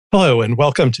Hello, and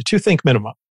welcome to Two Think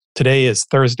Minimum. Today is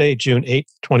Thursday, June 8th,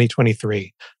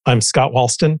 2023. I'm Scott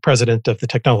Walston, president of the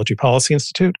Technology Policy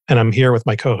Institute, and I'm here with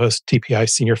my co-host, TPI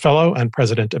Senior Fellow and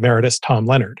President Emeritus Tom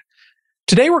Leonard.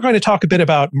 Today, we're going to talk a bit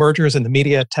about mergers in the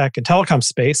media, tech, and telecom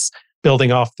space,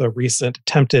 building off the recent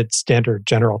attempted Standard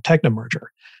General Tegna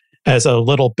merger. As a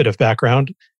little bit of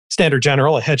background, Standard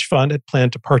General, a hedge fund, had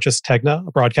planned to purchase Tegna,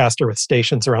 a broadcaster with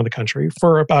stations around the country,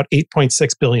 for about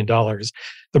 $8.6 billion.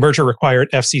 The merger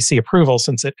required FCC approval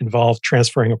since it involved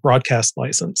transferring a broadcast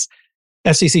license.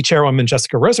 FCC Chairwoman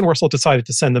Jessica Rosenworcel decided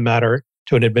to send the matter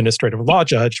to an administrative law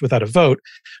judge without a vote,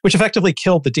 which effectively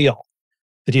killed the deal.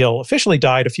 The deal officially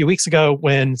died a few weeks ago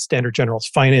when Standard General's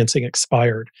financing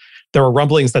expired. There were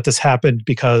rumblings that this happened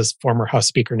because former House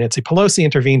Speaker Nancy Pelosi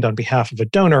intervened on behalf of a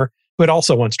donor who had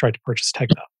also once tried to purchase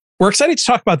Tegna. We're excited to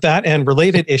talk about that and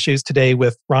related issues today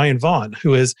with Ryan Vaughan,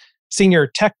 who is Senior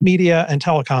Tech, Media, and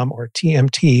Telecom, or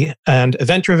TMT, and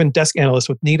event-driven desk analyst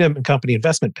with Needham Company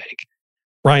Investment Bank.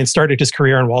 Ryan started his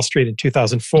career on Wall Street in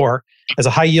 2004 as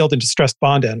a high-yield and distressed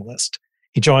bond analyst.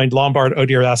 He joined Lombard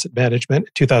Odier Asset Management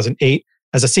in 2008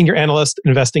 as a senior analyst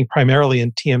investing primarily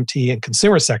in TMT and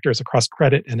consumer sectors across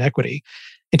credit and equity.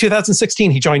 In 2016,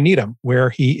 he joined Needham,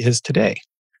 where he is today.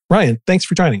 Ryan, thanks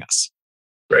for joining us.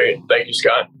 Great. Thank you,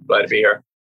 Scott. Glad to be here.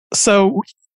 So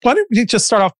why don't you just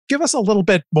start off, give us a little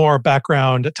bit more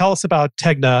background. Tell us about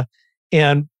Tegna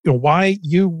and why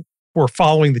you were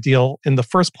following the deal in the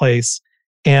first place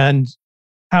and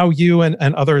how you and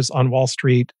others on Wall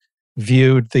Street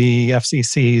viewed the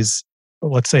FCC's,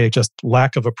 let's say, just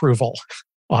lack of approval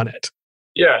on it.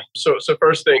 Yeah. So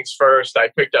first things first, I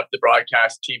picked up the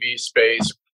broadcast TV space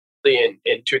in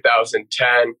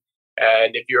 2010.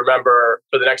 And if you remember,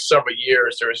 for the next several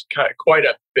years, there was quite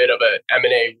a bit of an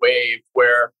M&A wave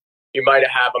where you might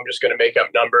have, I'm just going to make up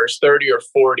numbers, 30 or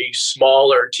 40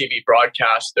 smaller TV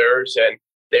broadcasters, and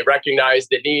they recognized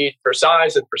the need for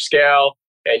size and for scale.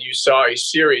 And you saw a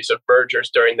series of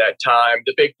mergers during that time.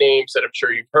 The big names that I'm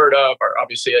sure you've heard of are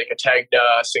obviously like a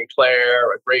Tegna,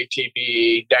 Sinclair, a Great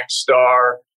TV,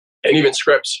 Nexstar, and even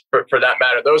Scripps for that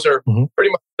matter. Those are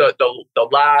pretty much the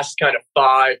last kind of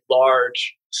five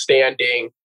large standing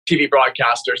TV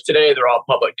broadcasters. Today, they're all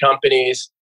public companies.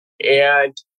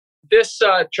 And this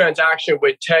transaction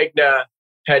with Tegna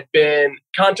had been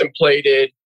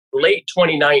contemplated late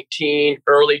 2019,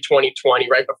 early 2020,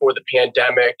 right before the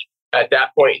pandemic. At that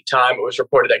point in time, it was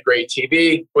reported that Great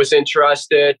TV was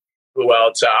interested. Who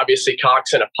else? Obviously,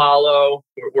 Cox and Apollo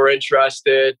were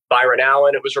interested. Byron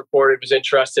Allen, it was reported, was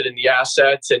interested in the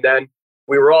assets. And then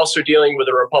we were also dealing with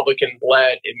a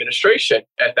Republican-led administration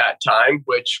at that time,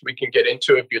 which we can get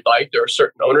into if you'd like. There are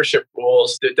certain ownership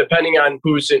rules that, depending on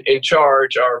who's in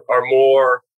charge, are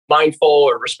more mindful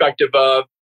or respective of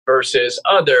versus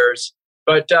others.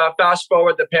 But fast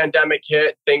forward, the pandemic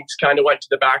hit, things kind of went to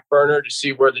the back burner to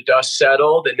see where the dust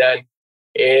settled. And then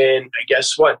in,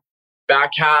 back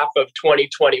half of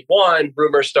 2021,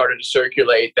 rumors started to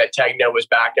circulate that Tegna was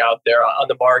back out there on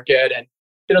the market. And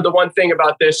the one thing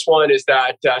about this one is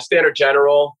that Standard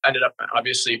General ended up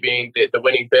obviously being the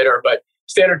winning bidder, but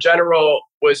Standard General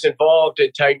was involved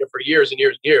in Tegna for years and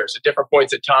years and years. At different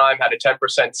points in time, had a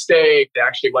 10% stake. They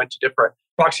actually went to different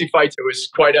proxy fights. It was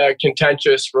quite a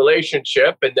contentious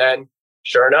relationship. And then,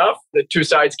 sure enough, the two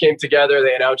sides came together.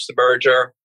 They announced the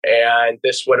merger, and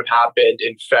this would have happened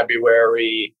in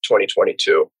February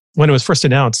 2022. When it was first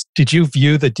announced, did you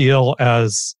view the deal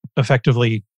as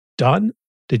effectively done?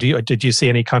 Did you see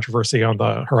any controversy on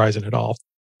the horizon at all?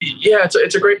 Yeah,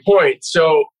 it's a great point.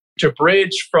 So to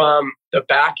bridge from the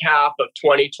back half of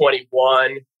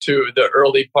 2021 to the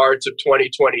early parts of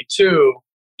 2022,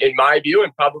 in my view,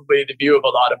 and probably the view of a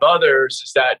lot of others,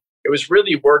 is that it was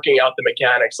really working out the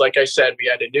mechanics. Like I said, we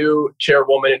had a new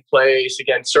chairwoman in place.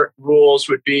 Again, certain rules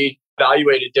would be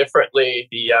evaluated differently,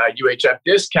 the UHF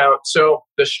discount. So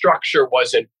the structure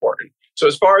was important. So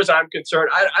as far as I'm concerned,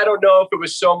 I don't know if it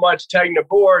was so much Tegna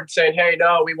board saying, hey,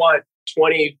 no, we want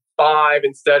 25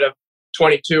 instead of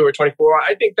 22 or 24.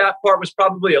 I think that part was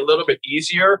probably a little bit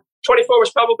easier. 24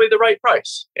 was probably the right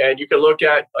price. And you can look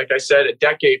at, like I said, a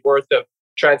decade worth of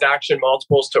transaction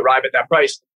multiples to arrive at that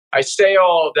price. I say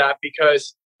all of that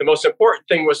because the most important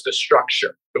thing was the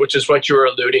structure, which is what you were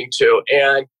alluding to.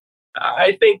 And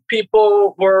I think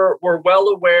people were well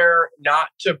aware not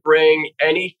to bring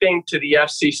anything to the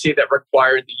FCC that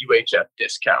required the UHF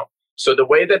discount. So the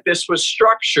way that this was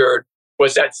structured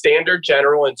was that Standard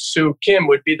General and Sue Kim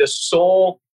would be the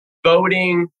sole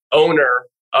voting owner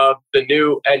of the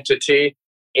new entity.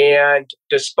 And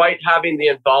despite having the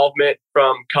involvement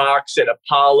from Cox and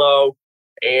Apollo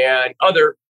and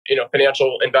other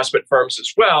financial investment firms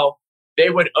as well, they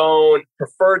would own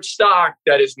preferred stock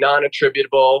that is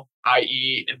non-attributable,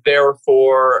 i.e.,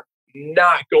 therefore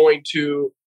not going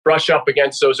to brush up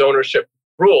against those ownership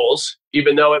rules,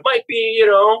 even though it might be,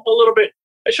 a little bit,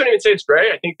 I shouldn't even say it's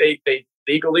gray. I think they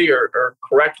legally or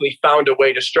correctly found a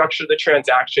way to structure the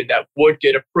transaction that could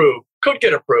get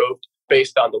approved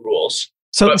based on the rules.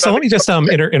 So let me just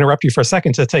interrupt you for a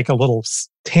second to take a little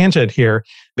tangent here,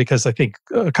 because I think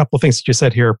a couple of things that you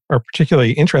said here are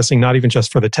particularly interesting, not even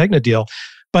just for the Tegna deal.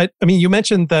 But I mean, you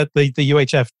mentioned that the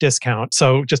UHF discount.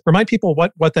 So just remind people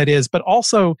what that is, but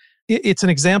also it's an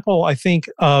example, I think,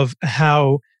 of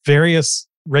how various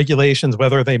regulations,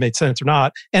 whether they made sense or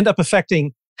not, end up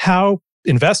affecting how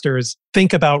investors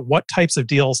think about what types of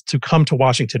deals to come to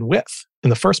Washington with in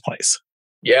the first place.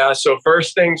 Yeah. So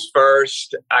first things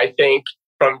first, I think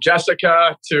from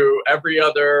Jessica to every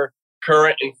other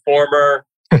current and former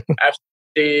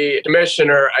FCC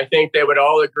commissioner, I think they would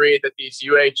all agree that these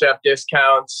UHF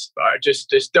discounts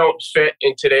just don't fit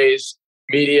in today's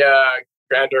media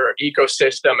grander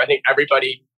ecosystem. I think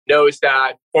everybody knows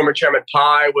that. Former Chairman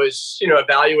Pai was,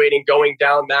 evaluating going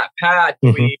down that path.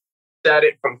 Mm-hmm. We set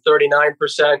it from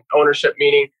 39% ownership,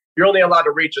 meaning you're only allowed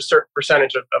to reach a certain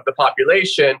percentage of the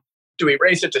population. Do we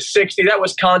raise it to 60? That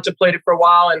was contemplated for a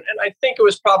while. And I think it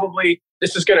was probably,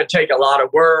 this is going to take a lot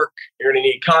of work. You're going to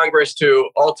need Congress to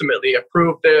ultimately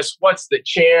approve this. What's the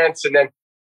chance? And then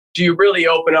do you really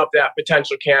open up that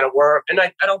potential can of worms? And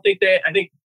I don't think I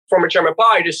think former Chairman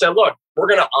Pai just said, look, we're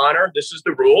going to honor, this is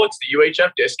the rule. It's the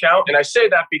UHF discount. And I say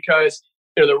that because,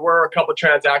 there were a couple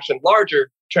of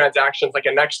larger transactions like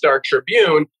a Next Star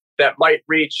Tribune that might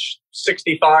reach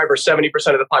 65 or 70%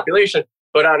 of the population.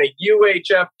 But on a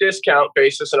UHF discount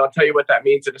basis, and I'll tell you what that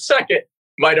means in a second,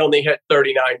 might only hit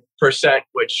 39%,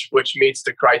 which meets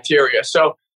the criteria.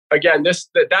 So again,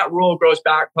 that rule goes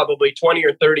back probably 20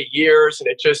 or 30 years, and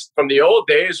it just from the old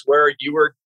days where you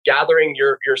were gathering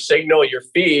your signal, your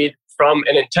feed from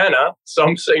an antenna.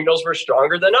 Some signals were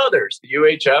stronger than others. The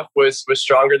UHF was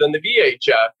stronger than the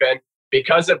VHF, and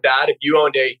because of that, if you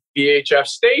owned a VHF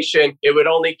station, it would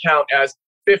only count as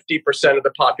 50% of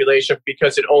the population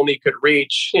because it only could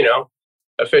reach,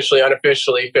 officially,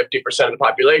 unofficially, 50% of the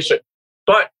population.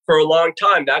 But for a long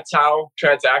time, that's how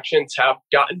transactions have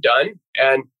gotten done.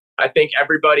 And I think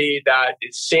everybody that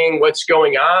is seeing what's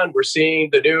going on, we're seeing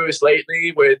the news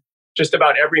lately with just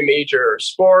about every major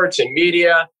sports and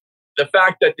media. The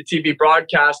fact that the TV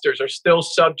broadcasters are still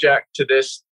subject to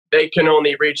this, they can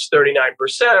only reach 39%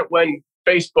 when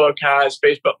Facebook has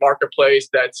Facebook Marketplace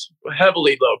that's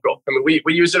heavily local. I mean,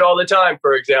 we use it all the time,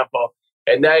 for example.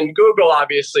 And then Google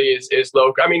obviously is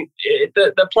local. I mean,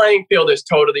 the playing field has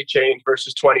totally changed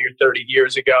versus 20 or 30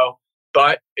 years ago.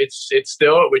 But it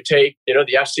would take,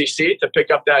 the FCC to pick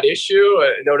up that issue,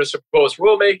 notice of proposed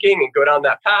rulemaking and go down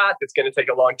that path. It's going to take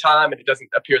a long time, and it doesn't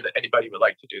appear that anybody would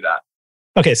like to do that.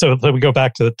 Okay, so we go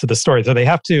back to the story. So they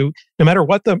have to, no matter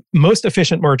what the most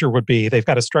efficient merger would be, they've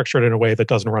got to structure it in a way that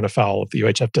doesn't run afoul of the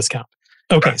UHF discount.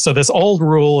 Okay, right. So this old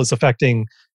rule is affecting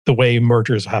the way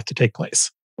mergers have to take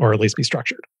place, or at least be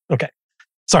structured. Okay.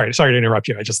 Sorry to interrupt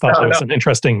you. I just thought there was an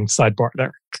interesting sidebar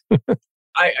there.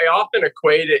 I often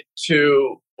equate it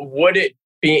to, would it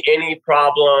be any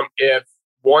problem if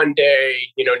one day,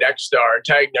 Nexstar,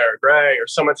 Tegna, or Gray, or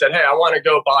someone said, hey, I want to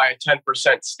go buy a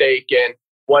 10% stake in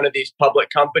one of these public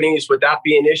companies? Would that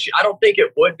be an issue? I don't think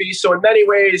it would be. So in many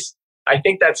ways, I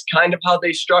think that's kind of how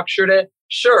they structured it.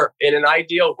 Sure, in an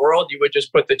ideal world, you would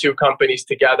just put the two companies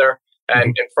together.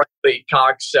 And frankly,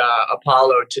 Cox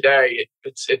Apollo today,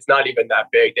 it's not even that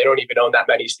big. They don't even own that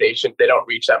many stations. They don't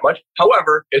reach that much.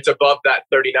 However, it's above that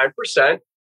 39%.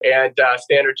 And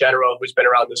Standard General, who's been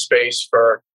around the space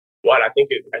for I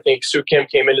think Soo Kim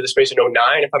came into the space in 08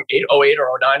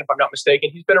 or 09, if I'm not mistaken.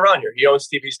 He's been around here. He owns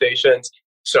TV stations.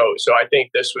 So I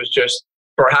think this was just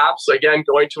perhaps, again,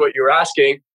 going to what you were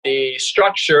asking, the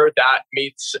structure that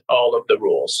meets all of the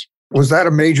rules. Was that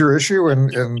a major issue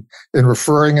in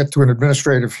referring it to an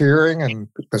administrative hearing and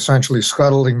essentially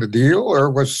scuttling the deal,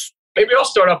 or was? Maybe I'll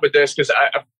start off with this because,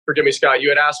 forgive me, Scott, you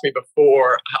had asked me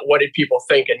before, what did people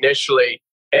think initially?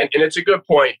 And it's a good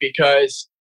point because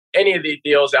any of these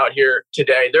deals out here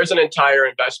today, there's an entire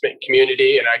investment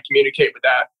community, and I communicate with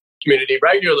that community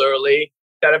regularly,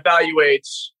 that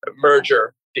evaluates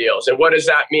merger deals. And what does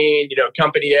that mean?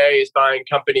 Company A is buying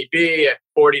Company B at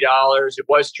 $40. It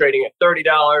was trading at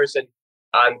 $30. And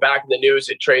on back in the news,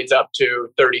 it trades up to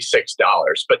 $36.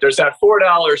 But there's that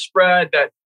 $4 spread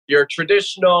that your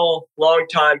traditional,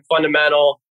 long-time,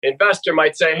 fundamental investor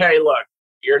might say, hey, look,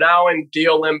 you're now in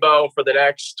deal limbo for the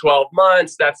next 12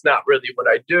 months. That's not really what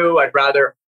I do. I'd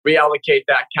rather reallocate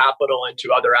that capital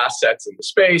into other assets in the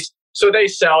space. So they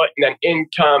sell it, and then in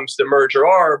comes the merger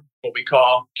arb, what we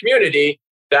call community,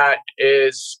 that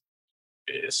is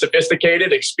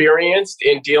sophisticated, experienced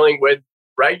in dealing with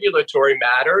regulatory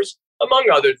matters, among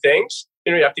other things.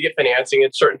 You have to get financing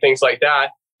and certain things like that,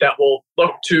 that will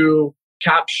look to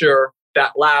capture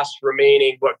that last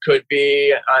remaining, what could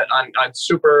be on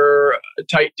super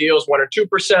tight deals, 1 or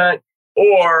 2%,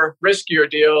 or riskier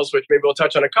deals, which maybe we'll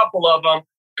touch on a couple of them,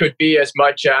 could be as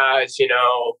much as,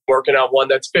 working on one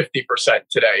that's 50%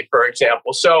 today, for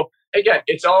example. So again,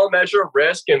 it's all a measure of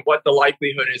risk and what the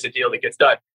likelihood is a deal that gets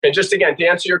done. And just again, to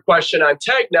answer your question on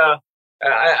Tegna,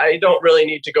 I don't really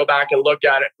need to go back and look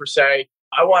at it per se.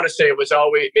 I want to say it was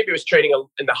always, maybe it was trading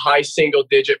in the high single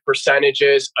digit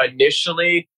percentages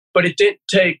initially, but it didn't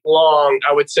take long.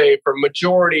 I would say for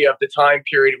majority of the time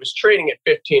period, it was trading at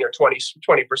 15 or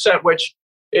 20%, which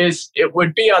it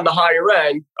would be on the higher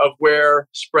end of where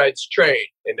spreads trade.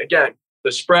 And again,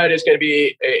 the spread is going to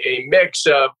be a mix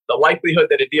of the likelihood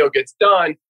that a deal gets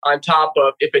done on top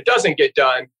of, if it doesn't get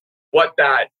done, what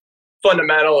that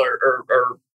fundamental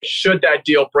or should that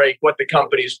deal break, what the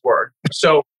company's worth.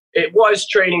 So it was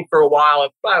trading for a while,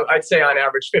 I'd say on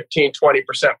average 15, 20%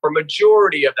 for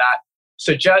majority of that,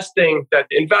 suggesting that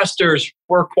investors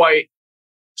were quite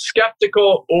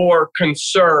skeptical or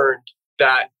concerned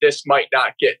that this might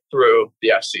not get through the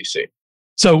FCC.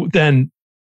 So then,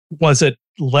 was it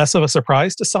less of a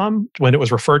surprise to some when it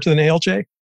was referred to the ALJ?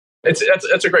 That's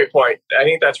a great point. I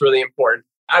think that's really important.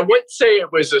 I wouldn't say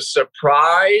it was a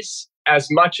surprise as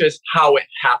much as how it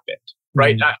happened,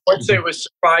 right? I wouldn't say it was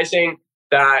surprising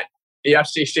that the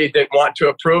FCC didn't want to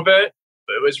approve it.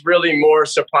 It was really more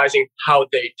surprising how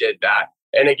they did that.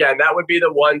 And again, that would be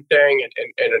the one thing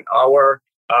in our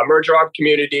merger arb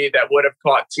community that would have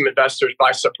caught some investors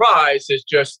by surprise, is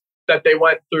just that they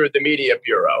went through the media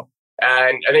bureau.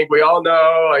 And I think we all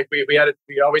know, like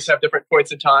we always have different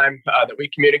points in time that we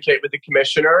communicate with the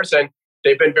commissioners, and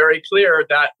they've been very clear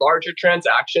that larger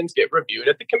transactions get reviewed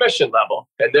at the commission level.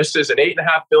 And this is an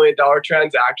 $8.5 billion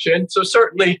transaction. So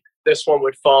certainly this one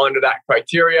would fall under that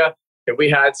criteria. And we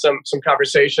had some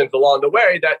conversations along the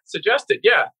way that suggested,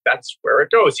 yeah, that's where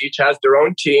it goes. Each has their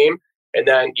own team, and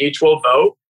then each will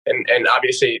vote. And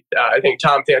obviously, I think,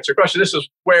 Tom, to answer your question, this is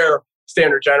where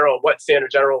Standard General, what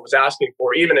Standard General was asking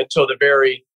for, even until the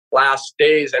very last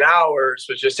days and hours,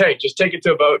 was just, hey, just take it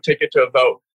to a vote, take it to a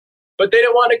vote. But they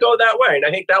didn't want to go that way. And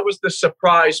I think that was the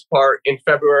surprise part in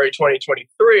February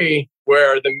 2023,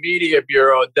 where the media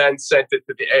bureau then sent it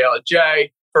to the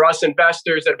ALJ. For us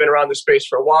investors that have been around the space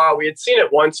for a while, we had seen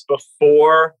it once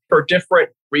before for different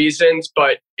reasons,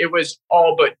 but it was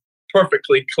all but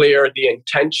perfectly clear the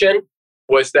intention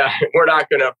was that we're not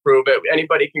going to approve it.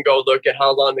 Anybody can go look at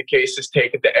how long the case has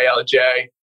taken to ALJ.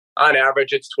 On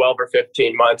average, it's 12 or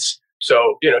 15 months.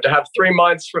 So, to have 3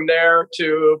 months from there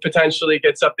to potentially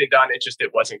get something done,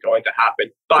 it wasn't going to happen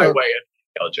by way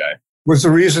of ALJ. Was the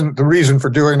reason for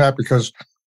doing that because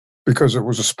it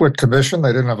was a split commission?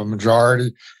 They didn't have a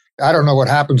majority. I don't know what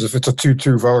happens if it's a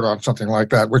 2-2 vote on something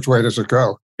like that. Which way does it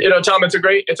go? Tom, it's a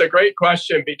great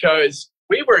question, because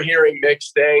we were hearing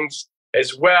mixed things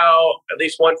as well. At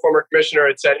least one former commissioner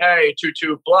had said, hey,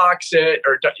 2-2 blocks it,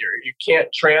 or you can't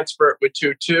transfer it with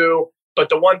 2-2. But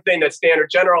the one thing that Standard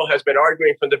General has been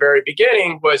arguing from the very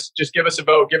beginning was just give us a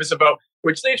vote,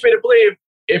 which leads me to believe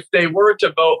if they were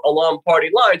to vote along party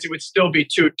lines, it would still be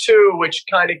 2-2, which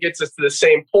kind of gets us to the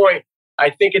same point. I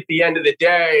think at the end of the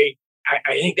day,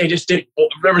 I think they just didn't.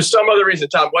 There was some other reason,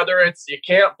 Tom, whether it's you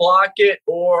can't block it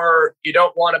or you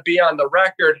don't want to be on the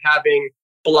record having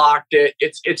blocked it.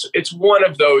 It's one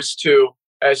of those two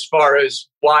as far as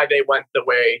why they went the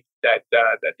way that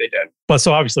they did. Well,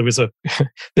 so obviously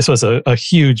this was a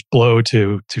huge blow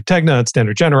to Tegna and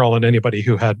Standard General and anybody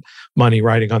who had money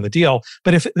riding on the deal.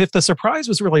 But if the surprise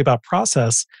was really about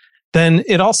process, then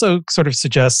it also sort of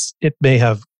suggests it may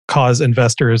have caused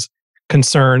investors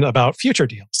concern about future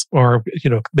deals, or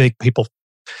make people,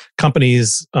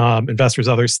 companies, investors,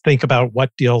 others think about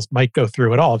what deals might go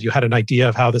through at all. If you had an idea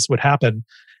of how this would happen,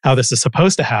 how this is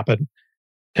supposed to happen,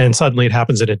 and suddenly it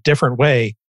happens in a different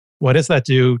way, what does that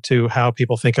do to how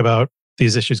people think about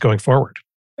these issues going forward?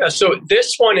 Yeah, so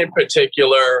this one in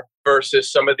particular versus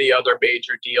some of the other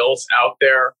major deals out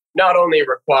there not only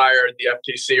required the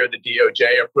FTC or the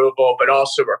DOJ approval, but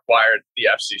also required the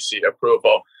FCC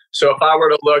approval. So if I were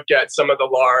to look at some of the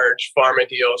large pharma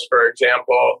deals, for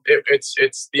example, it's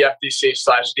the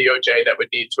FTC/DOJ that would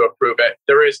need to approve it.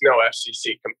 There is no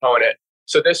FCC component.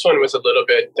 So this one was a little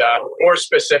bit more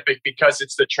specific because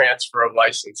it's the transfer of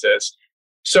licenses.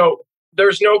 So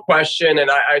there's no question, and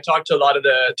I talked to a lot of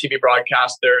the TV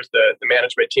broadcasters, the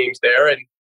management teams there, and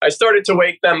I started to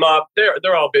wake them up.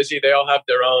 They're all busy. They all have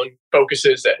their own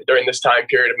focuses during this time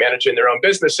period of managing their own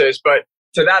businesses. But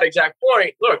to that exact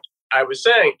point, look, I was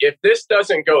saying, if this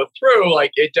doesn't go through,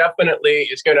 like it definitely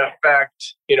is going to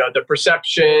affect, the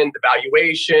perception, the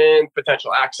valuation,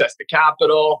 potential access to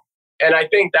capital. And I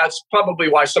think that's probably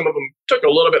why some of them took a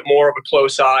little bit more of a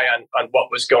close eye on what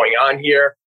was going on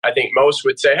here. I think most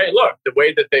would say, hey, look, the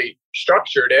way that they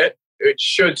structured it, it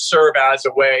should serve as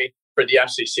a way for the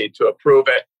FCC to approve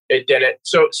it. It didn't.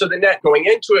 So the net going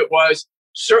into it was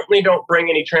certainly don't bring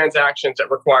any transactions that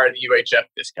require the UHF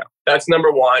discount. That's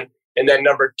number one. And then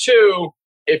number two,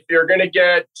 if you're going to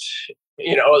get,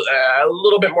 a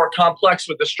little bit more complex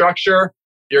with the structure,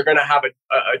 you're going to have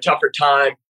a tougher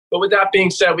time. But with that being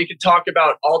said, we could talk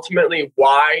about ultimately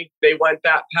why they went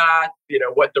that path,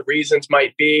 what the reasons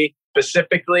might be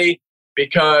specifically,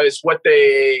 because what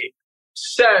they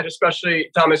said, especially,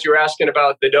 Thomas, you were asking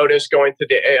about the notice going to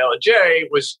the ALJ,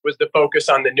 was the focus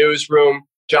on the newsroom,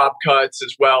 job cuts,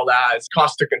 as well as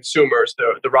cost to consumers,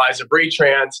 the rise of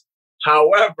retrans.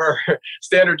 However,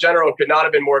 Standard General could not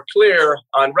have been more clear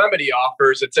on remedy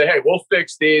offers that say, hey, we'll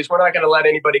fix these. We're not going to let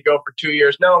anybody go for 2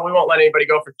 years. No, we won't let anybody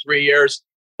go for 3 years.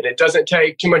 And it doesn't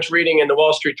take too much reading in the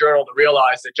Wall Street Journal to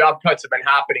realize that job cuts have been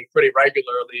happening pretty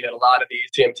regularly at a lot of these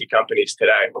TMT companies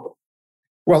today.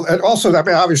 Well, and also,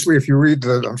 obviously, if you read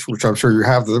which I'm sure you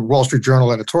have, the Wall Street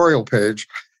Journal editorial page,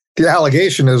 the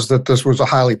allegation is that this was a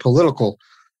highly political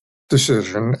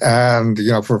decision, and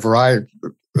for a variety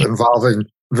involving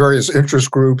various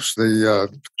interest groups, the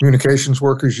Communications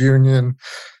Workers Union,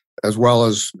 as well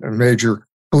as major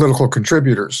political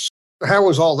contributors. How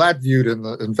was all that viewed in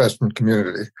the investment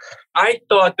community? I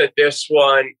thought that this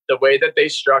one, the way that they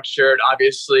structured,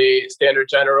 obviously Standard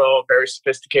General, very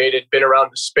sophisticated, been around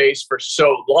the space for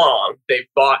so long. They've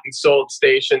bought and sold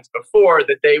stations before,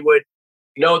 that they would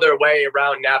know their way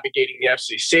around navigating the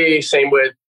FCC. Same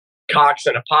with Cox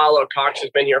and Apollo. Cox has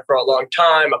been here for a long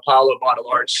time. Apollo bought a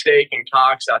large stake in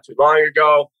Cox not too long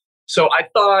ago. So I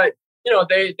thought,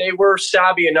 they were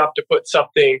savvy enough to put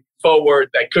something forward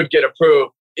that could get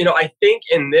approved. I think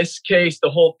in this case, the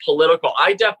whole political,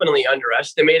 I definitely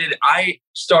underestimated. I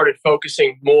started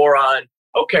focusing more on,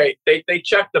 okay, they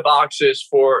check the boxes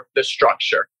for the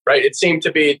structure, right? It seemed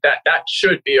to be that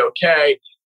should be okay.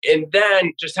 And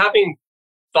then just having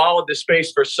followed the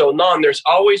space for so long, there's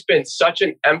always been such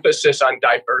an emphasis on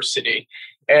diversity.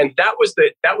 And that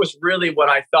was really what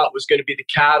I thought was going to be the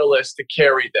catalyst to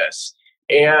carry this.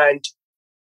 And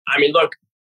I mean, look,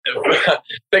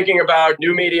 thinking about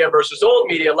new media versus old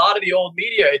media, a lot of the old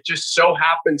media, it just so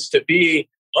happens to be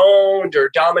owned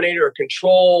or dominated or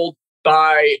controlled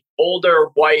by older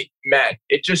white men.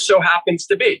 It just so happens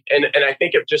to be. And I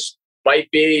think it just might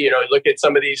be, look at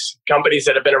some of these companies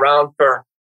that have been around for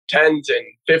 10s and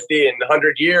 50 and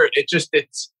 100 years.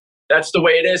 That's the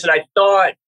way it is. And I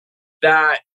thought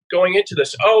that going into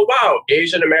this, oh, wow,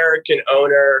 Asian American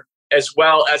owner, as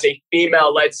well as a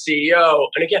female-led CEO.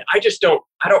 And again, I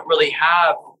don't really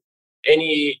have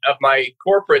any of my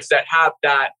corporates that have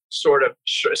that sort of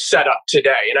setup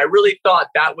today. And I really thought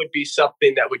that would be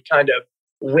something that would kind of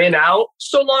win out,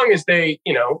 so long as they,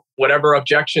 whatever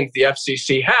objections the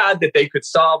FCC had, that they could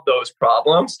solve those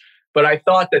problems. But I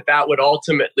thought that would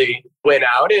ultimately win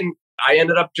out. And I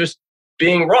ended up just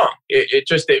being wrong.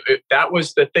 That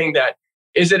was the thing that,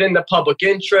 is it in the public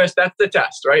interest? That's the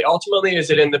test, right? Ultimately, is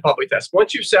it in the public test?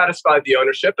 Once you've satisfied the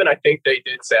ownership, and I think they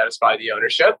did satisfy the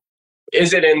ownership,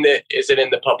 is it in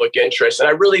the public interest? And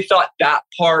I really thought that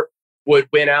part would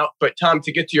win out. But Tom,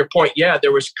 to get to your point, yeah,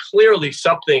 there was clearly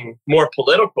something more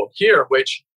political here,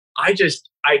 which I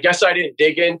guess I didn't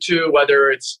dig into, whether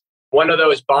it's one of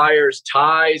those buyers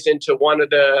ties into one of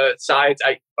the sides.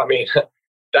 I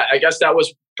guess that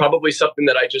was probably something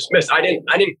that I just missed. I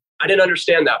didn't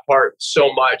understand that part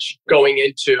so much going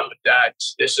into that.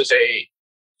 This is a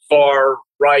far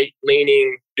right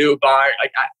leaning new buyer.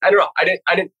 Like I don't know. I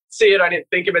didn't see it. I didn't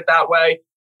think of it that way.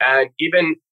 And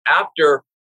even after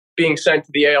being sent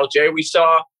to the ALJ, we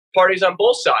saw parties on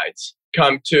both sides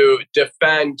come to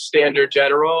defend Standard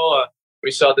General. We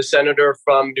saw the senator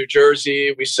from New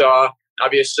Jersey. We saw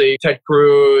obviously Ted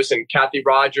Cruz and Kathy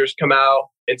Rogers come out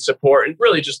in support, and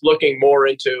really just looking more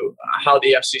into how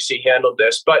the FCC handled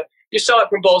this. But you saw it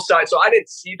from both sides. So I didn't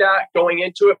see that going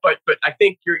into it, but I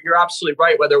think you're absolutely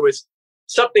right. Whether it was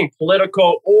something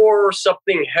political or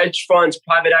something hedge funds,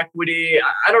 private equity,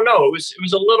 I don't know. It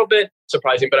was a little bit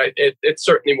surprising, but it's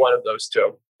certainly one of those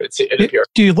two. It appears.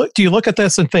 Do you look at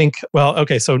this and think, well,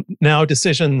 okay, so now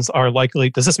decisions are likely,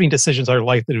 does this mean decisions are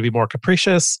likely to be more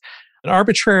capricious and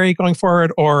arbitrary going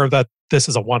forward, or that this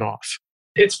is a one-off?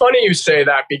 It's funny you say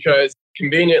that, because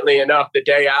conveniently enough, the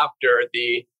day after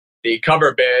the the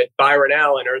cover bid, Byron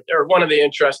Allen, or one of the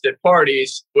interested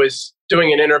parties, was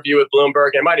doing an interview with Bloomberg.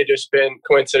 It might have just been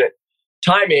coincident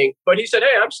timing, but he said,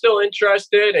 hey, I'm still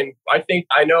interested, and I think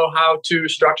I know how to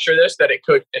structure this, that it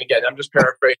could, and again, I'm just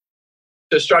paraphrasing,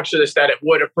 to structure this that it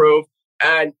would approve.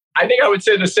 And I think I would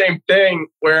say the same thing,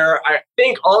 where I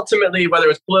think ultimately, whether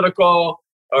it's political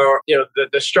or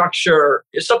the structure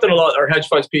is something along, or hedge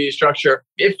funds PE structure,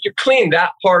 if you clean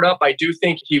that part up, I do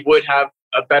think he would have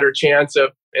a better chance of,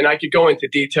 and I could go into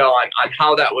detail on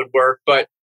how that would work, but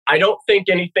I don't think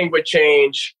anything would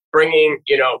change bringing,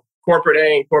 corporate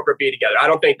A and corporate B together. I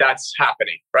don't think that's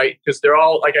happening, right? Because they're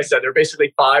all, like I said, there are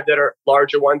basically 5 that are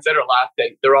larger ones that are left,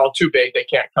 and they're all too big. They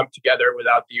can't come together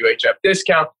without the UHF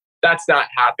discount. That's not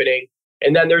happening.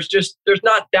 And then there's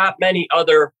not that many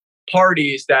other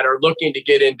parties that are looking to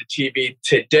get into TV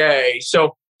today.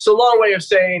 So it's a long way of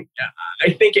saying,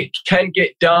 I think it can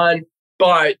get done,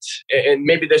 but, and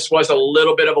maybe this was a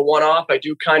little bit of a one-off, I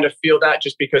do kind of feel that,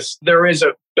 just because there is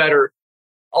a better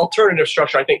alternative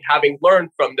structure, I think, having learned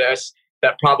from this,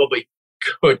 that probably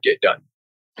could get done.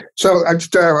 So I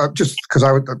just because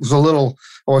I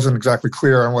wasn't exactly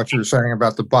clear on what you were saying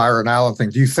about the Byron Allen thing.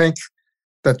 Do you think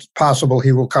that's possible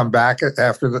he will come back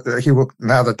after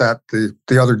now that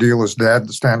the other deal is dead,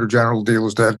 the Standard General deal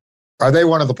is dead? Are they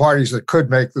one of the parties that could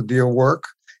make the deal work?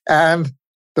 And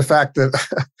the fact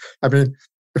that, I mean,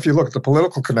 if you look at the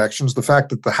political connections, the fact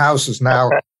that the House is now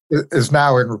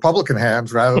in Republican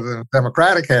hands rather than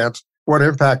Democratic hands, what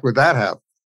impact would that have?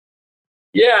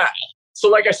 Yeah. So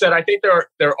like I said, I think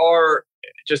there are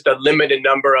just a limited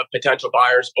number of potential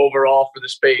buyers overall for the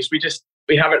space.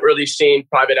 We haven't really seen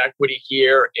private equity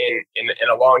here in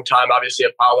a long time. Obviously,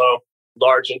 Apollo,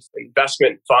 large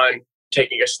investment fund,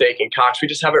 taking a stake in Cox. We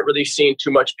just haven't really seen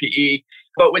too much PE.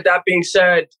 But with that being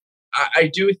said, I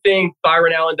do think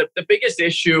Byron Allen, the biggest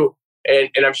issue, and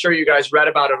I'm sure you guys read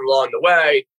about it along the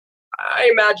way, I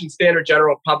imagine Standard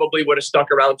General probably would have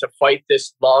stuck around to fight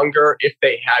this longer if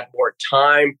they had more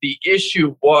time. The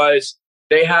issue was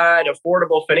they had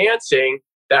affordable financing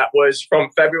that was from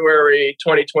February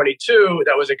 2022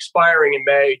 that was expiring in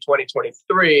May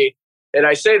 2023. And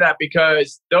I say that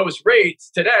because those rates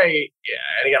today,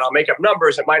 and again, I'll make up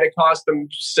numbers, it might have cost them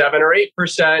 7 or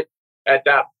 8% at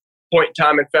that point in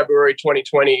time in February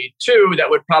 2022. That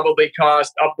would probably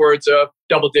cost upwards of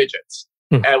double digits.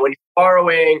 And when you're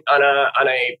borrowing on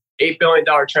a $8 billion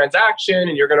transaction,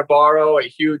 and you're going to borrow a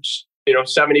huge,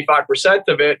 75%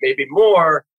 of it, maybe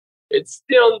more, it's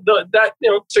 $6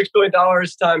 billion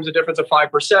times a difference of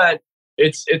 5%.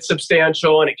 It's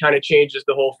substantial, and it kind of changes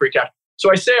the whole free cash.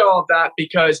 So I say all of that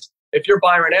because if you're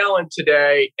Byron Allen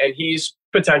today and he's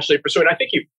potentially pursuing, I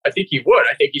think he would.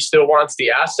 I think he still wants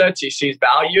the assets. He sees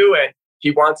value, and he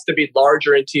wants to be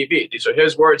larger in TV. These are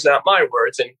his words, not my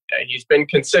words. And he's been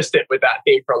consistent with that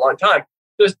theme for a long time.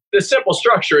 The simple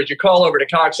structure is you call over to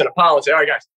Cox and Apollo and say, all right,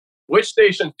 guys, which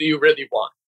stations do you really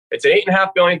want? It's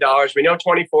 $8.5 billion. We know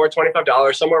 $24,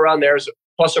 $25, somewhere around there is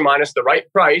plus or minus the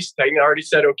right price. Tegna already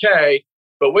said, okay,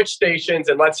 but which stations?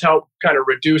 And let's help kind of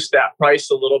reduce that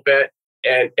price a little bit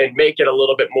and make it a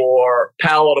little bit more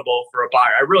palatable for a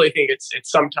buyer. I really think it's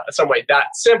some way that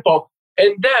simple.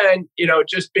 And then,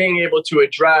 just being able to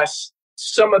address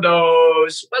some of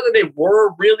those, whether they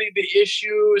were really the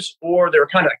issues or they're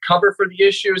kind of covered for the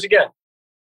issues. Again,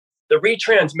 the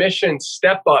retransmission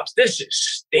step-ups, this is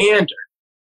standard.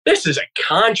 This is a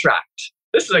contract.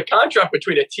 This is a contract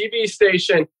between a TV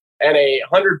station and a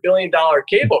 $100 billion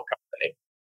cable company.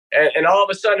 And all of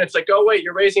a sudden, it's like, oh, wait,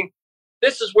 you're raising.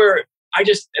 This is where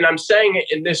and I'm saying it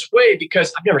in this way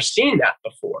because I've never seen that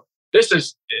before. This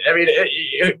is,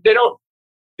 the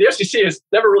FCC has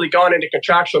never really gone into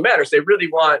contractual matters. They really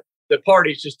want the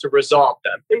parties just to resolve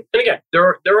them. And again,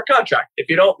 they're a contract. If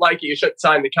you don't like it, you shouldn't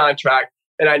sign the contract.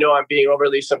 And I know I'm being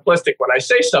overly simplistic when I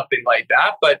say something like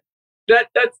that, but that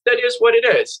is what it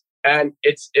is. And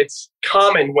it's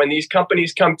common when these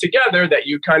companies come together that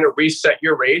you kind of reset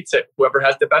your rates at whoever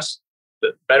has the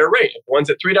better rate. If one's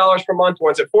at $3 per month,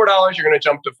 one's at $4, you're going to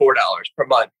jump to $4 per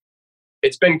month.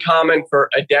 It's been common for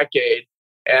a decade.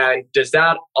 And does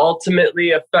that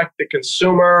ultimately affect the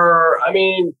consumer? I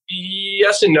mean,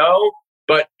 yes and no.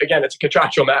 But again, it's a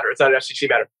contractual matter. It's not an FCC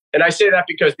matter. And I say that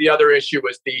because the other issue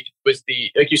was the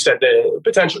like you said, the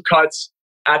potential cuts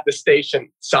at the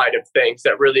station side of things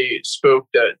that really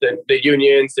spooked the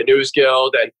unions, the News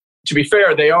Guild. And to be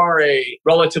fair, they are a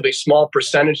relatively small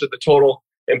percentage of the total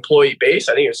employee base.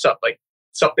 I think it's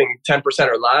something 10%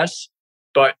 or less.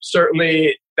 But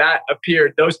certainly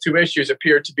those two issues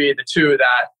appeared to be the two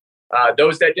that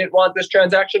those that didn't want this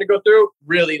transaction to go through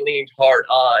really leaned hard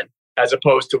on as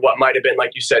opposed to what might have been,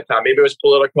 like you said, Tom. Maybe it was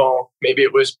political, maybe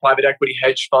it was private equity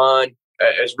hedge fund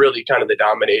as really kind of the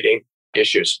dominating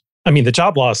issues. I mean, the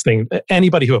job loss thing,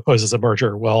 anybody who opposes a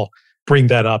merger will bring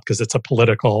that up because it's a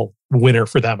political winner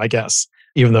for them, I guess.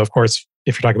 Even though, of course,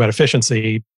 if you're talking about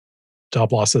efficiency,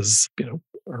 job losses,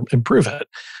 improve it.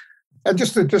 And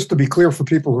just to be clear for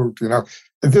people who,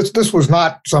 this was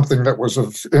not something that was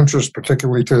of interest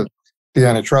particularly to the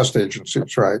antitrust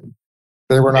agencies, right?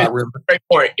 They were not really. Great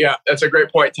point. Yeah, that's a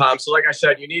great point, Tom. So like I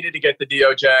said, you needed to get the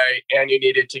DOJ and you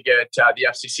needed to get the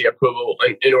FCC approval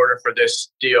in order for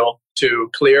this deal to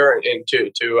clear and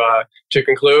to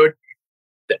conclude.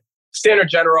 Standard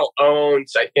General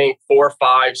owns, I think, 4,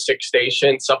 5, 6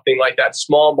 stations, something like that,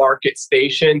 small market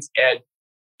stations. And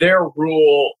their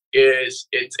rule is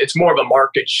it's more of a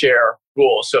market share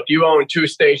rule. So if you own 2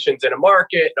 stations in a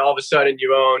market and all of a sudden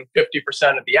you own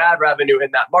 50% of the ad revenue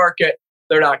in that market,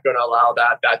 they're not going to allow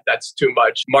that. That's too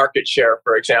much market share,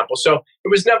 for example. So it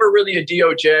was never really a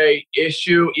DOJ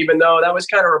issue, even though that was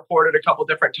kind of reported a couple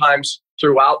different times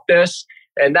throughout this.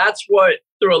 And that's what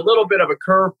threw a little bit of a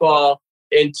curveball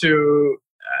into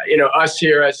us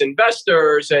here as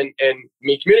investors and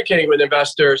me communicating with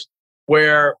investors,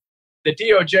 where the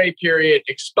DOJ period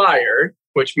expired,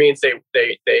 which means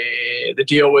the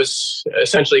deal was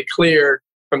essentially cleared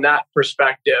from that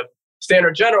perspective.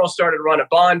 Standard General started to run a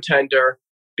bond tender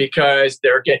because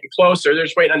they're getting closer. They're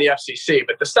just waiting on the FCC,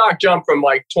 but the stock jumped from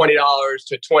like $20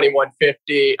 to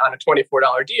 $21.50 on a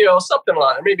 $24 deal, something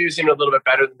like that. Maybe it was even a little bit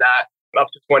better than that, up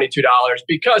to $22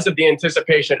 because of the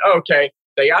anticipation. Okay,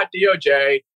 they got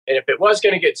DOJ, and if it was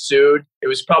going to get sued, it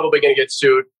was probably going to get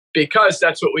sued because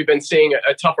that's what we've been seeing,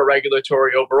 a tougher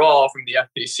regulatory overall from the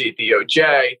FTC,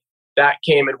 DOJ. That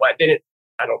came and went.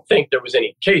 I don't think there was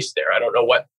any case there. I don't know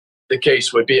what the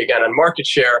case would be again on market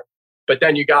share. But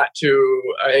then you got to,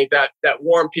 I think that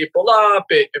warmed people up.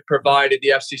 It provided the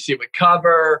FCC with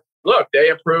cover. Look, they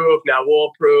approved. Now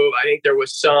we'll approve. I think there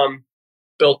was some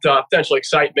built up potential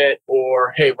excitement,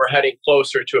 or hey, we're heading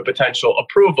closer to a potential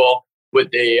approval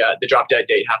with the drop dead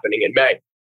date happening in May.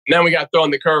 And then we got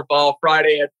thrown the curveball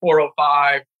Friday at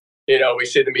 4:05. We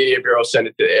see the media bureau send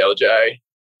it to the ALJ.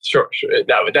 Sure.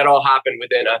 That all happened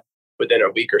within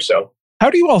a week or so. How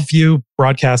do you all view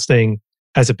broadcasting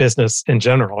as a business in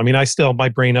general? I mean, my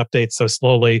brain updates so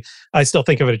slowly. I still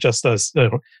think of it just as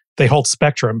they hold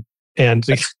spectrum, and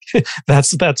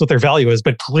that's what their value is.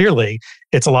 But clearly,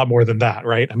 it's a lot more than that,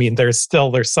 right? I mean, there's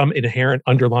some inherent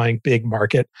underlying big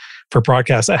market for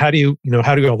broadcast. How do you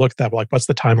look at that? Like, what's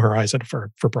the time horizon for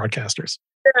broadcasters?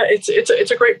 Yeah,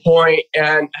 it's a great point,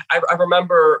 and I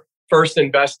remember first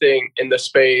investing in the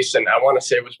space, and I want to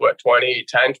say it was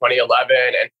 2010, 2011,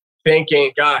 and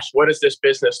thinking, gosh, what does this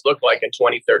business look like in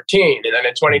 2013? And then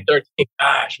in 2013,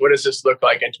 gosh, what does this look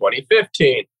like in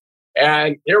 2015?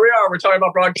 And here we are, we're talking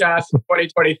about broadcast in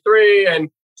 2023, and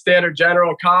Standard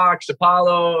General, Cox,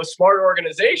 Apollo, smart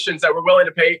organizations that were willing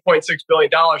to pay $8.6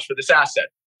 billion for this asset.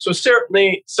 So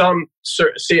certainly some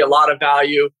see a lot of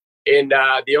value in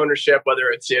the ownership, whether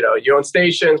it's, you own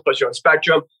stations, plus you own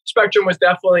Spectrum. Spectrum was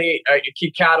definitely a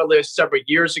key catalyst several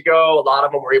years ago. A lot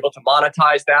of them were able to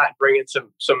monetize that and bring in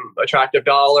some attractive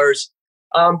dollars.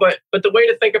 But the way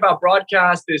to think about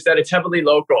broadcast is that it's heavily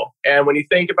local. And when you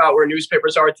think about where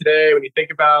newspapers are today, when you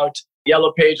think about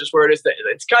Yellow Pages, where it is,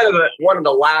 it's kind of one of the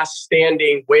last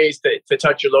standing ways to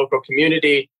touch your local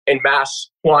community in mass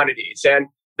quantities. And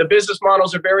the business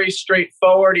models are very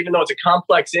straightforward. Even though it's a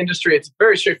complex industry, it's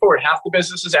very straightforward. Half the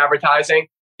business is advertising.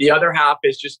 The other half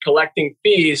is just collecting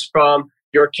fees from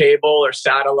your cable or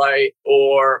satellite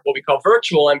or what we call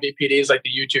virtual MVPDs like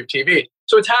the YouTube TV.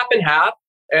 So it's half and half.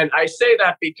 And I say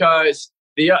that because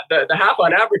the half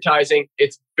on advertising,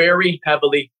 it's very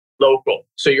heavily local.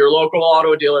 So your local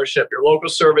auto dealership, your local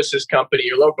services company,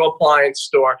 your local appliance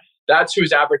store, that's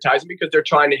who's advertising because they're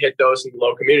trying to hit those in the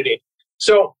local community.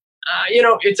 So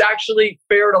it's actually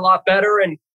fared a lot better.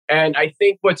 And I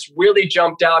think what's really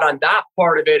jumped out on that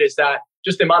part of it is that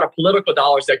just the amount of political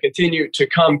dollars that continue to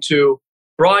come to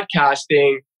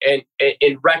broadcasting and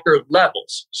in record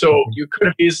levels. So you could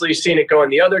have easily seen it go in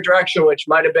the other direction, which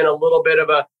might have been a little bit of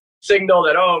a signal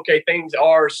that, things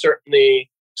are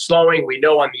certainly slowing. We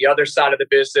know on the other side of the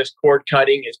business, cord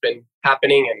cutting has been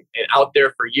happening and out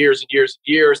there for years and years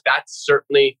and years. That's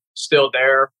certainly still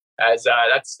there. As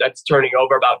that's turning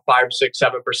over about 5, 6,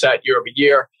 7% year over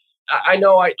year. I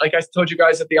know, like I told you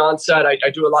guys at the onset, I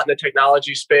do a lot in the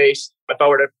technology space. If I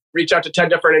were to reach out to 10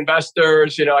 different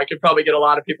investors, I could probably get a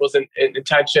lot of people's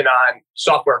attention on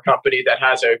software company that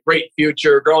has a great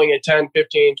future, growing at 10,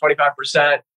 15,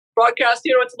 25%. Broadcast,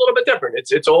 it's a little bit different.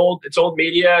 It's old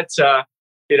media. It's I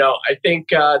think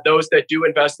those that do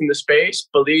invest in the space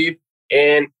believe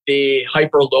in the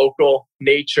hyper-local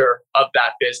nature of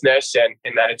that business and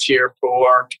that it's here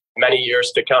for many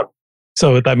years to come.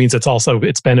 So that means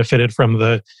it's benefited from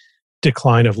the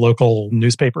decline of local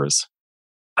newspapers?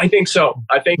 I think so.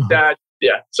 I think that,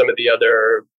 some of the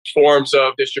other forms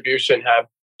of distribution have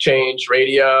changed.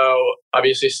 Radio,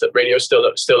 obviously, radio is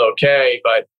still okay,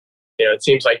 but it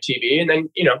seems like TV. And then,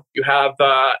 you have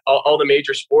all the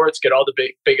major sports get all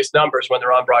the biggest numbers when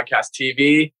they're on broadcast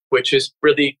TV, which has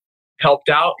really helped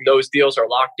out. And those deals are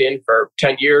locked in for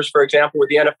 10 years, for example, with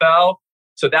the NFL.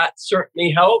 So that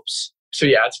certainly helps. So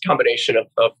it's a combination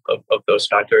of those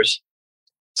factors.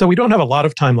 So we don't have a lot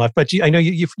of time left, but I know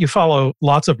you follow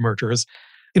lots of mergers.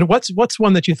 What's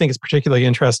one that you think is particularly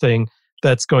interesting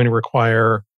that's going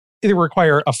to either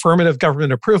require affirmative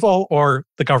government approval or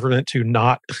the government to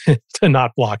not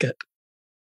block it?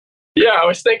 Yeah, I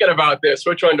was thinking about this.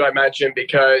 Which one do I mention?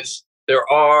 Because there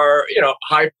are,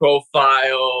 high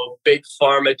profile, big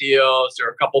pharma deals. There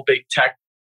are a couple big tech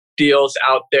deals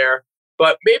out there.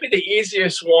 But maybe the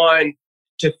easiest one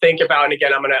to think about, and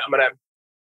again, I'm gonna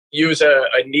use a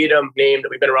Needham name that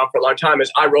we've been around for a long time,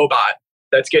 is iRobot,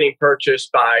 that's getting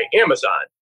purchased by Amazon.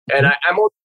 And I'm only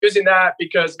using that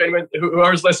because anyone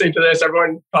whoever's listening to this,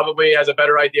 everyone probably has a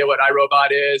better idea what iRobot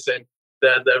is. And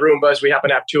the Roombas, we happen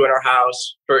to have 2 in our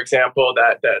house, for example,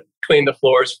 that clean the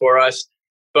floors for us.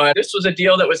 But this was a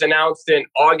deal that was announced in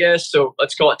August, so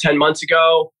let's call it 10 months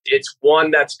ago. It's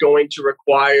one that's going to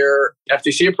require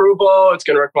FTC approval. It's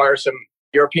going to require some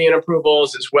European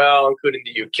approvals as well, including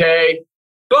the UK.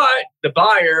 But the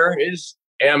buyer is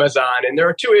Amazon. And there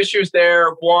are 2 issues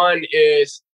there. One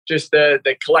is just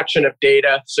the collection of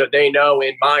data. So they know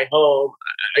in my home,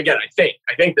 again,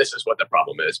 I think this is what the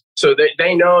problem is. So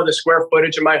they know the square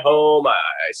footage of my home.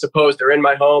 I suppose they're in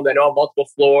my home. They know multiple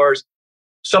floors.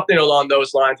 Something along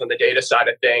those lines on the data side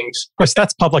of things. Of course,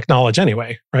 that's public knowledge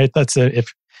anyway, right? That's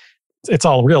if it's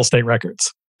all real estate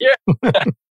records. Yeah.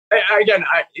 Again,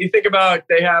 you think about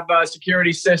they have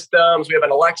security systems. We have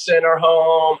an Alexa in our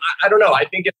home. I don't know. I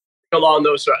think it's along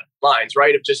those lines,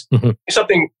 right? Of just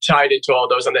something tied into all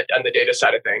those on the data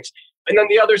side of things. And then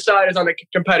the other side is on the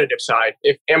competitive side.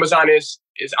 If Amazon is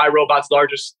iRobot's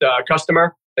largest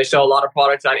customer, they sell a lot of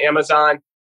products on Amazon.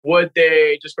 Would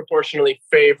they disproportionately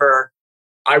favor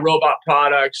iRobot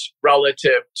products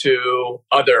relative to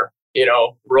other,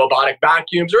 robotic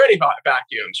vacuums or any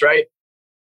vacuums, right?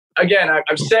 Again,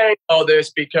 I'm saying all this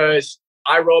because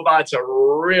iRobot's a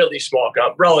really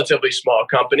relatively small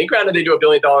company. Granted, they do $1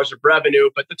 billion of revenue,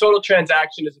 but the total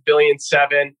transaction is $1.7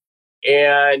 billion.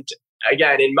 And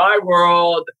again, in my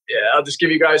world, I'll just give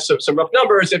you guys some rough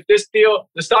numbers. If this deal,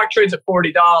 the stock trades at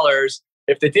 $40,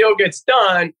 if the deal gets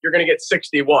done, you're going to get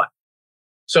 61.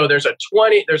 So there's a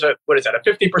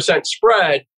 50%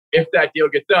 spread if that deal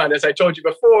gets done. As I told you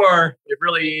before,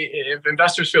 if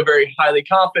investors feel very highly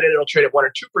confident, it'll trade at 1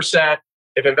 or 2%.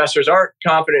 If investors aren't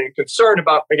confident and concerned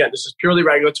about, again, this is purely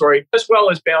regulatory, as well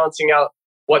as balancing out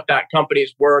what that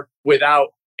company's worth without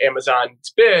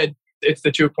Amazon's bid, it's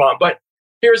the 2-prong. But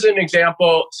here's an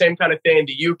example, same kind of thing.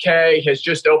 The UK has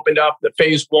just opened up the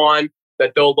phase 1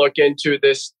 that they'll look into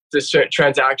this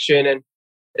transaction. And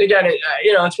again,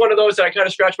 it's one of those that I kind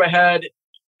of scratch my head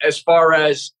as far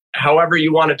as however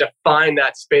you want to define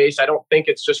that space. I don't think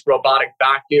it's just robotic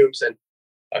vacuums. And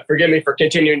forgive me for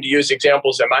continuing to use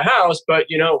examples at my house, but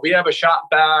we have a shop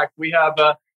vac, we have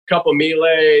a couple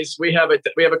Miele's, we have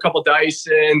a couple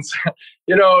Dysons.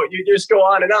 You just go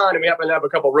on, and we happen to have a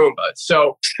couple Roombas.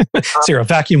 So, you're a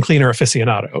vacuum cleaner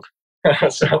aficionado.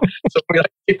 so we like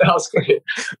to keep the house clean.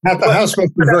 The house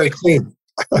must be very clean.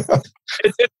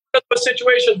 It's those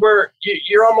situations where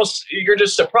you're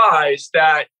just surprised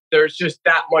that there's just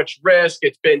that much risk.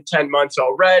 It's been 10 months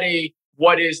already.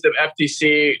 What is the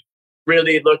FTC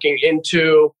really looking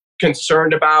into,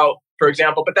 concerned about, for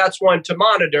example? But that's one to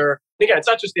monitor. Again, it's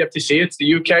not just the FTC, it's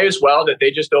the UK as well, that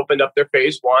they just opened up their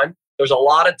phase 1. There's a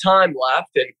lot of time left.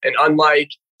 And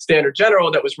unlike Standard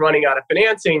General that was running out of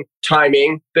financing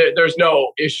timing, there's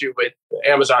no issue with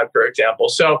Amazon, for example.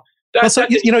 So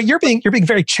you're being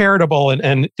very charitable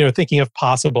and thinking of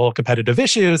possible competitive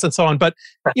issues and so on. But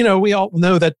we all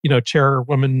know that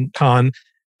Chairwoman Khan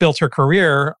built her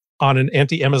career on an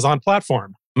anti-Amazon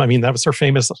platform. I mean, that was her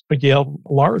famous Yale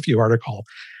Law Review article.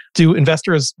 Do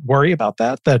investors worry about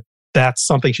that that's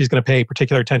something she's going to pay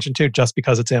particular attention to just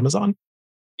because it's Amazon?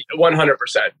 100%.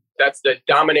 That's the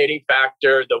dominating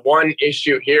factor. The one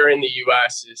issue here in the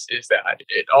U.S. is that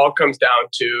it all comes down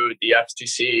to the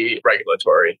FTC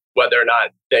regulatory, whether or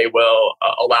not they will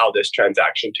allow this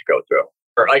transaction to go through.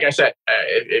 Or like I said,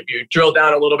 if you drill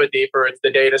down a little bit deeper, it's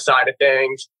the data side of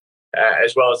things,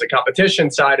 as well as the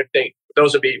competition side of things,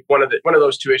 those would be one of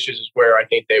those two issues is where I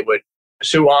think they would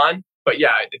sue on. But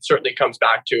yeah, it certainly comes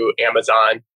back to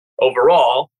Amazon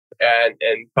overall and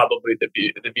probably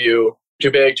the view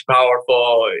too big, too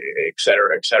powerful, et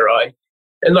cetera, et cetera.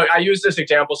 And look, I use this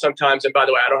example sometimes. And by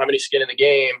the way, I don't have any skin in the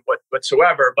game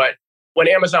whatsoever. But when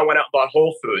Amazon went out and bought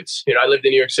Whole Foods, I lived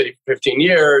in New York City for 15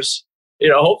 years.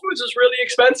 Whole Foods was really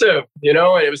expensive, and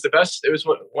it was the best. It was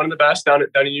one of the best down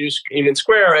in Union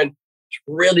Square, and it's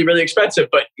really, really expensive.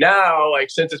 But now,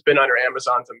 since it's been under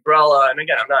Amazon's umbrella, and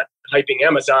again, I'm not hyping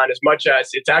Amazon as much as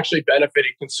it's actually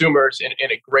benefited consumers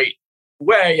in a great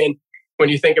way. And when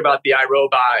you think about the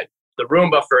iRobot, the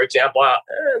Roomba, for example,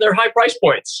 they're high price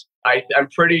points. I'm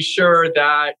pretty sure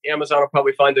that Amazon will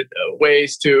probably find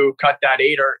ways to cut that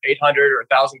 $800 or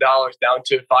 $1,000 down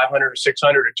to $500 or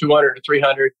 $600 or $200 or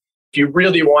 $300. If you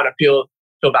really want to peel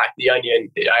back the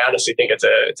onion, I honestly think it's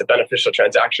a beneficial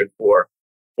transaction for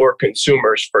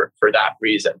consumers for that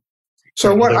reason.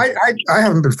 So what I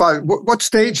haven't been following. What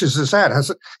stage is this at?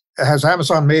 Has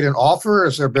Amazon made an offer?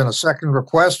 Has there been a second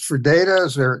request for data?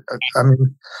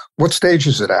 What stage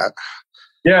is it at?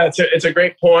 Yeah, it's a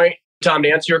great point, Tom. To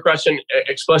answer your question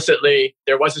explicitly,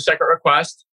 there was a second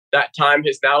request. That time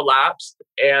has now lapsed,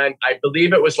 and I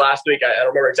believe it was last week. I don't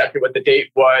remember exactly what the date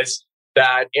was,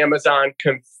 that Amazon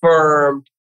confirmed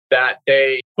that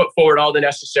they put forward all the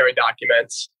necessary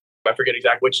documents. I forget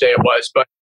exactly which day it was, but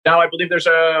now I believe there's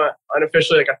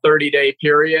unofficially a 30-day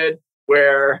period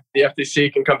where the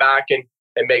FTC can come back and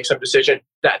make some decision.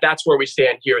 That's where we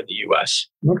stand here in the U.S.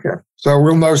 Okay. So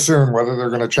we'll know soon whether they're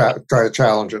going to try to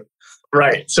challenge it.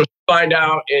 Right. So we'll find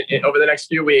out over the next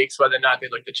few weeks whether or not they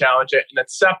look to challenge it. And then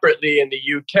separately in the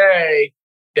UK,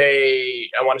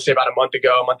 I want to say about a month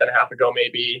and a half ago,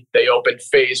 maybe, they opened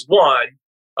phase 1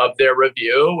 of their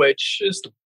review, which is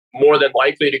more than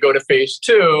likely to go to phase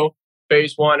 2.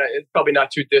 Phase 1 is probably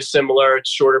not too dissimilar. It's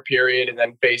shorter period. And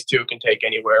then phase 2 can take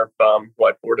anywhere from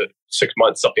 4 to 6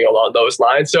 months, something along those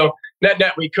lines. So net,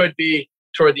 we could be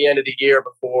toward the end of the year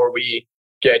before we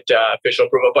get official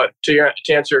approval. But to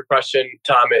answer your question,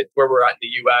 Tom, where we're at in the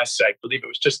U.S., I believe it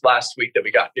was just last week that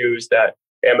we got news that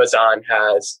Amazon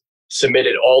has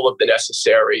submitted all of the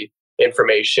necessary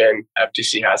information.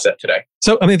 FTC has that today.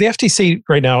 So, the FTC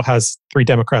right now has 3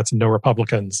 Democrats and no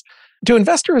Republicans. Do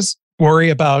investors worry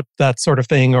about that sort of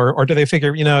thing? Or do they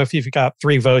figure, if you've got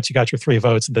 3 votes, you got your 3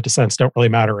 votes, and the dissents don't really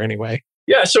matter anyway?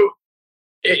 Yeah, so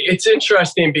it's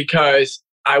interesting because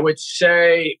I would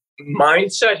say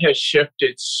mindset has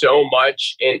shifted so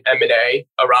much in M&A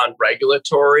around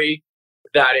regulatory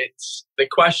that the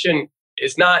question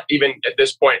is not even at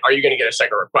this point, are you going to get a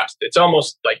second request? It's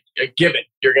almost like a given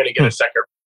you're going to get a second.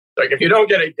 Like if you don't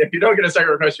get a second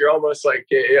request, you're almost like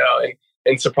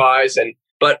in surprise.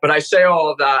 But I say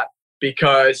all of that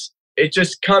because it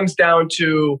just comes down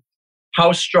to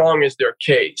how strong is their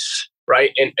case,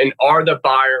 right? And are the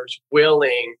buyers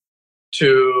willing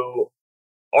to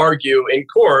argue in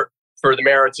court for the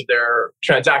merits of their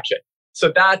transaction?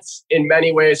 So that's in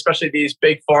many ways, especially these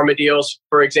big pharma deals,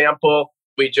 for example.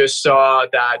 We just saw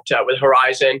that with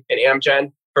Horizon and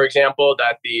Amgen, for example,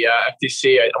 that the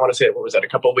FTC, I want to say, what was that, a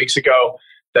couple of weeks ago,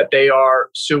 that they are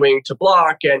suing to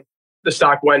block, and the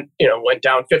stock went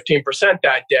down 15%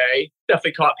 that day.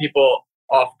 Definitely caught people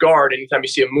off guard anytime you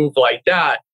see a move like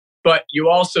that. But you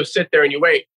also sit there and you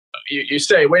wait. You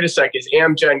say, wait a sec, is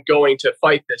Amgen going to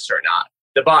fight this or not?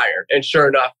 The buyer. And sure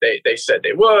enough, they said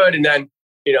they would. And then,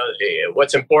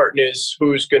 what's important is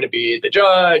who's going to be the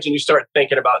judge. And you start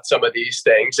thinking about some of these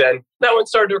things. And that one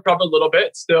started to recover a little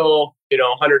bit. Still,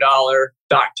 $100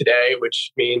 stock today,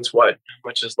 which means what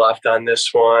much is left on this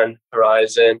one,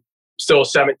 Horizon. Still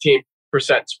 17%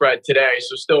 spread today.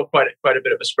 So still quite a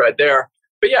bit of a spread there.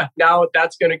 But yeah, now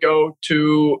that's going to go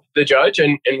to the judge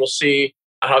and we'll see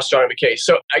how strong of a case.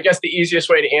 So I guess the easiest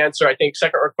way to answer, I think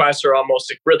second requests are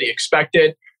almost really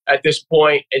expected at this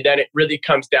point. And then it really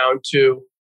comes down to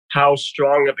how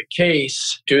strong of a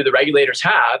case do the regulators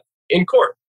have in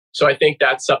court. So I think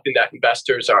that's something that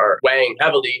investors are weighing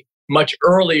heavily much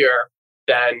earlier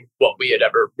than what we had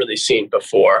ever really seen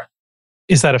before.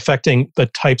 Is that affecting the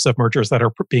types of mergers that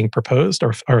are being proposed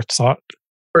or sought?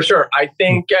 For sure. I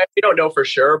think we don't know for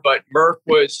sure, but Merck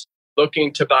was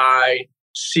looking to buy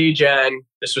Seagen.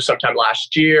 This was sometime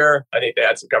last year. I think they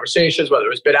had some conversations, whether it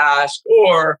was bid ask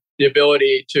or the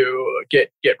ability to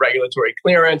get regulatory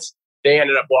clearance. They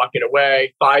ended up walking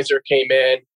away. Pfizer came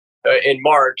in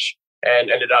March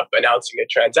and ended up announcing a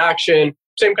transaction.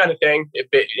 Same kind of thing.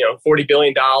 $40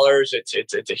 billion.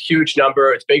 It's a huge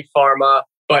number. It's big pharma.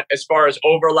 But as far as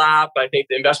overlap, I think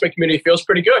the investment community feels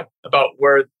pretty good about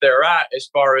where they're at as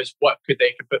far as what could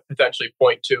potentially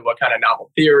point to, what kind of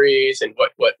novel theories, and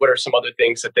what are some other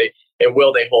things that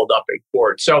will they hold up in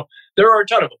court. So there are a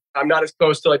ton of them. I'm not as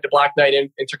close to like the Black Knight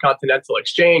Intercontinental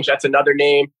Exchange. That's another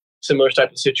name, similar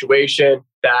type of situation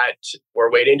that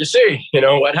we're waiting to see,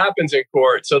 what happens in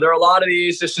court. So there are a lot of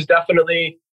these. This is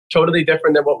definitely totally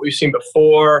different than what we've seen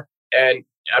before. And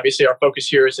obviously our focus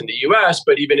here is in the US,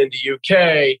 but even in the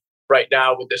UK right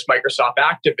now with this Microsoft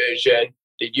Activision,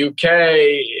 the UK,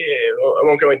 I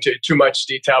won't go into too much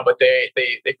detail, but they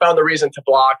found the reason to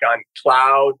block on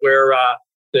cloud where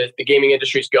the gaming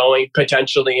industry is going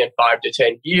potentially in 5 to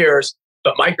 10 years.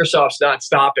 But Microsoft's not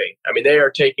stopping. I mean, they are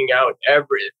taking out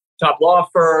every top law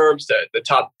firms, the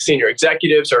top senior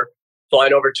executives are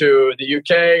flying over to the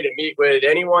UK to meet with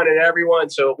anyone and everyone.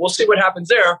 So we'll see what happens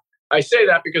there. I say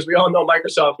that because we all know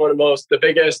Microsoft, one of the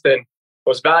biggest and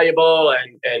most valuable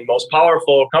and most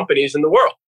powerful companies in the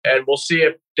world. And we'll see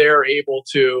if they're able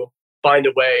to find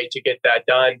a way to get that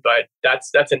done. But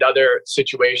that's another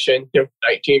situation.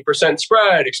 19%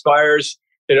 spread expires,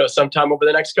 sometime over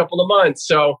the next couple of months.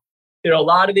 So, a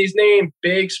lot of these names,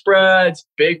 big spreads,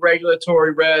 big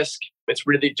regulatory risk. It's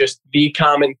really just the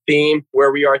common theme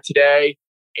where we are today.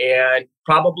 And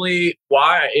probably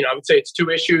why, I would say it's two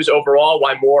issues overall,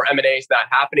 why more M&A is not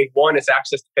happening. One is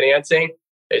access to financing.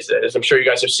 As I'm sure you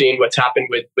guys have seen what's happened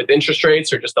with interest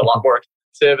rates are just a lot more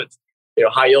expensive. It's,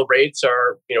 high yield rates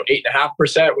are,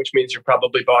 8.5%, which means you're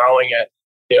probably borrowing at,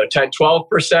 10,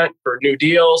 12% for new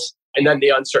deals. And then the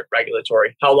uncertain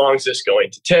regulatory. How long is this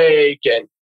going to take? And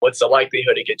what's the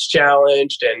likelihood it gets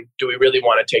challenged? And do we really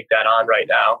want to take that on right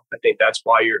now? I think that's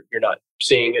why you're not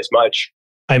seeing as much.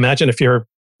 I imagine if you're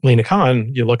Lena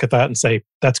Khan, you look at that and say,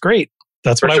 that's great.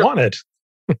 That's what I wanted.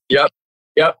 Yep.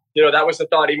 That was the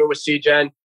thought, even with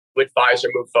CGen, would Pfizer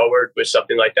move forward with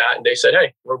something like that? And they said,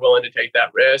 hey, we're willing to take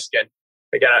that risk. And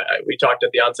again, we talked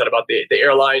at the onset about the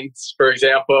airlines, for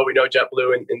example. We know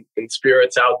JetBlue and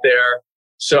Spirit's out there.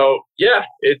 So yeah,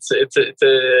 it's an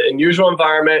unusual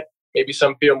environment. Maybe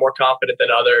some feel more confident than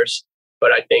others.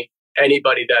 But I think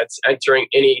anybody that's entering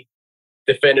any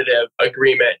definitive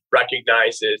agreement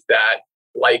recognizes that,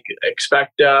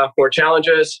 expect more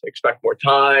challenges, expect more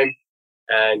time,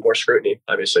 and more scrutiny,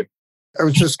 obviously. I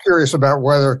was just curious about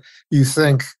whether you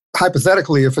think,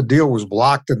 hypothetically, if a deal was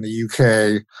blocked in the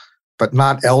UK, but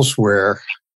not elsewhere,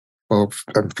 well,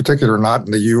 in particular not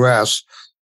in the US,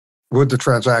 would the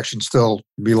transaction still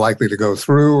be likely to go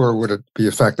through, or would it be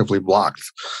effectively blocked?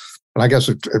 And I guess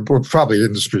it would probably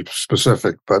industry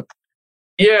specific, but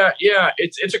yeah,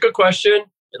 it's a good question.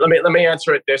 Let me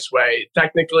answer it this way.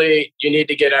 Technically, you need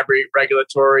to get every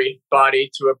regulatory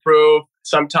body to approve.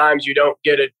 Sometimes you don't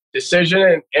get a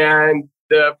decision and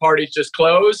the parties just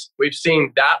close. We've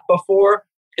seen that before.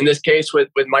 In this case with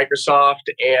Microsoft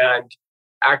and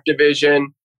Activision,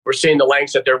 we're seeing the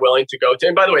lengths that they're willing to go to.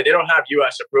 And by the way, they don't have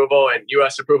U.S. approval, and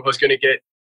U.S. approval is going to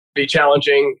be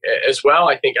challenging as well.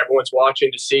 I think everyone's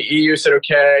watching to see. EU said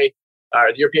okay.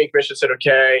 The European Commission said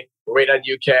okay. We're waiting on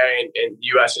the UK, and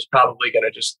the US is probably going to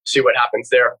just see what happens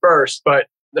there first. But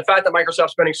the fact that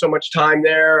Microsoft's spending so much time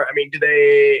there, I mean, do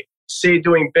they see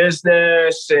doing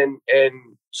business and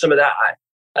some of that?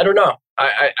 I don't know.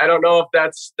 I don't know if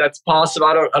that's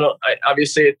possible.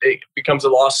 Obviously, it becomes a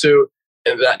lawsuit,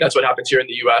 and that's what happens here in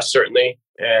the US certainly.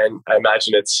 And I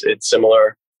imagine it's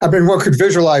similar. I mean, one could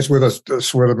visualize with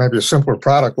maybe a simpler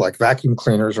product like vacuum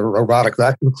cleaners or robotic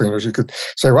vacuum cleaners. You could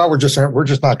say, well, we're just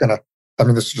not going to. I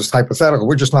mean, this is just hypothetical.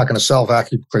 We're just not going to sell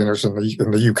vacuum cleaners in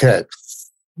the UK.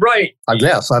 Right. I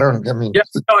guess. I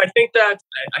think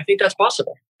that's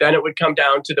possible. Then it would come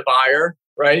down to the buyer,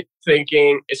 right?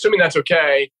 Assuming that's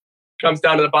okay, comes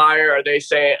down to the buyer. Are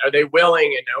they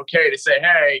willing and okay to say,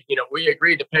 hey, we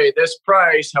agreed to pay this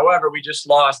price. However, we just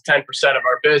lost 10% of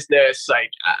our business.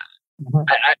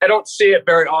 I don't see it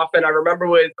very often. I remember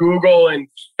with Google and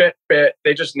Fitbit,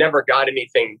 they just never got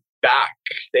anything back.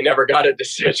 They never got a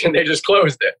decision. They just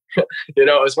closed it.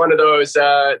 It was one of those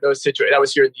situations. That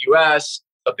was here in the US,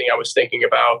 something I was thinking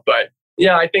about. But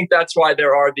yeah, I think that's why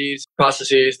there are these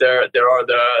processes. There are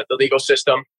the legal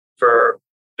system for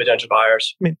potential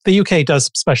buyers. I mean, the UK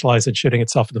does specialize in shooting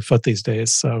itself in the foot these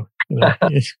days. So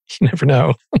you never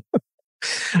know.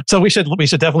 So we should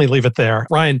definitely leave it there.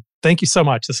 Ryan, thank you so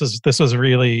much. This was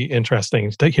really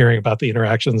interesting hearing about the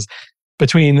interactions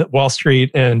between Wall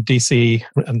Street and DC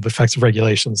and the effects of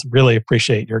regulations. Really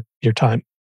appreciate your time.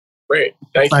 Great.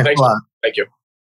 Thank you. Thanks a lot. Thank you.